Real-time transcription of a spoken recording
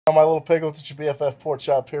My little piglets, it's your BFF Pork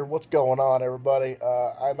Chop here. What's going on, everybody?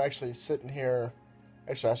 I'm actually sitting here,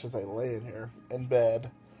 actually I should say laying here in bed.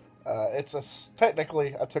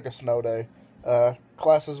 Technically I took a snow day.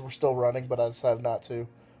 Classes were still running, but I decided not to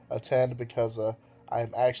attend because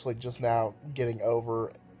I'm actually just now getting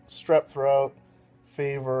over strep throat,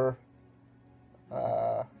 fever,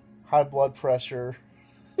 high blood pressure,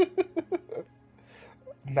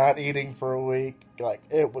 not eating for a week. Like,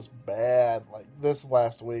 it was bad. Like, this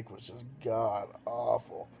last week was just god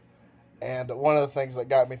awful. And one of the things that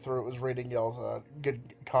got me through it was reading y'all's good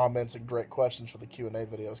comments and great questions for the Q&A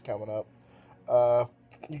videos coming up.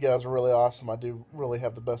 You guys are really awesome. I do really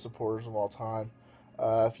have the best supporters of all time.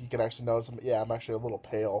 If you can actually notice, I'm actually a little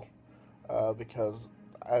pale because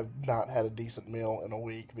I've not had a decent meal in a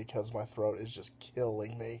week because my throat is just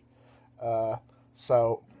killing me. Uh,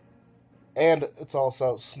 so and it's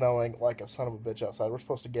also snowing like a son of a bitch outside. We're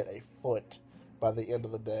supposed to get a foot by the end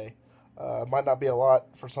of the day. Might not be a lot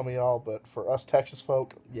for some of y'all, but for us Texas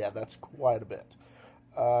folk, yeah, that's quite a bit.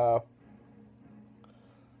 Uh,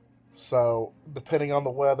 so, depending on the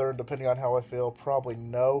weather and depending on how I feel, probably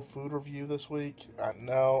no food review this week. I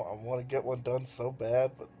know I want to get one done so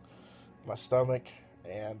bad, but my stomach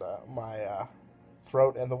and my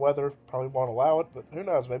throat and the weather probably won't allow it. But who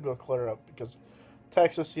knows? Maybe it'll clear up because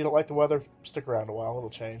Texas, you don't like the weather, stick around a while, it'll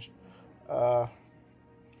change. Uh,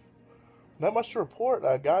 Not much to report,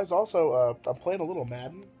 guys. Also, I'm playing a little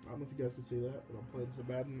Madden. I don't know if you guys can see that, but I'm playing some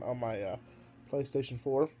Madden on my PlayStation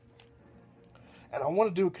 4. And I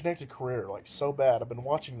want to do a connected career, like, so bad. I've been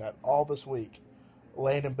watching that all this week.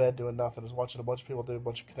 Laying in bed doing nothing, is watching a bunch of people do a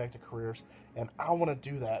bunch of connected careers. And I want to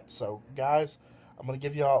do that. So, guys, I'm going to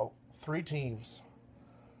give y'all 3 teams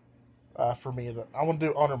for me. I want to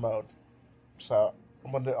do honor mode. So,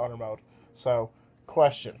 I'm going to do honor mode. So,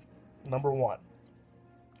 question number 1.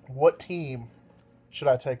 What team should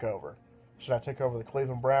I take over? Should I take over the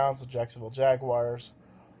Cleveland Browns, the Jacksonville Jaguars,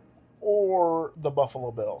 or the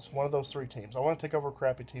Buffalo Bills? One of those 3 teams. I want to take over a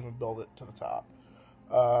crappy team and build it to the top.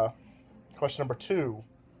 Question number 2.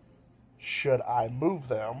 Should I move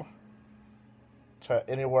them to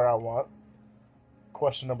anywhere I want?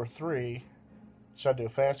 Question number 3. Should I do a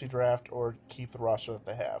fantasy draft or keep the roster that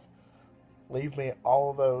they have? Leave me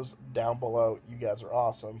all of those down below. You guys are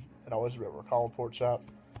awesome. And always remember, Kollin Pork Chop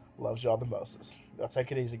loves y'all the mostest. Y'all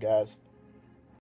take it easy, guys.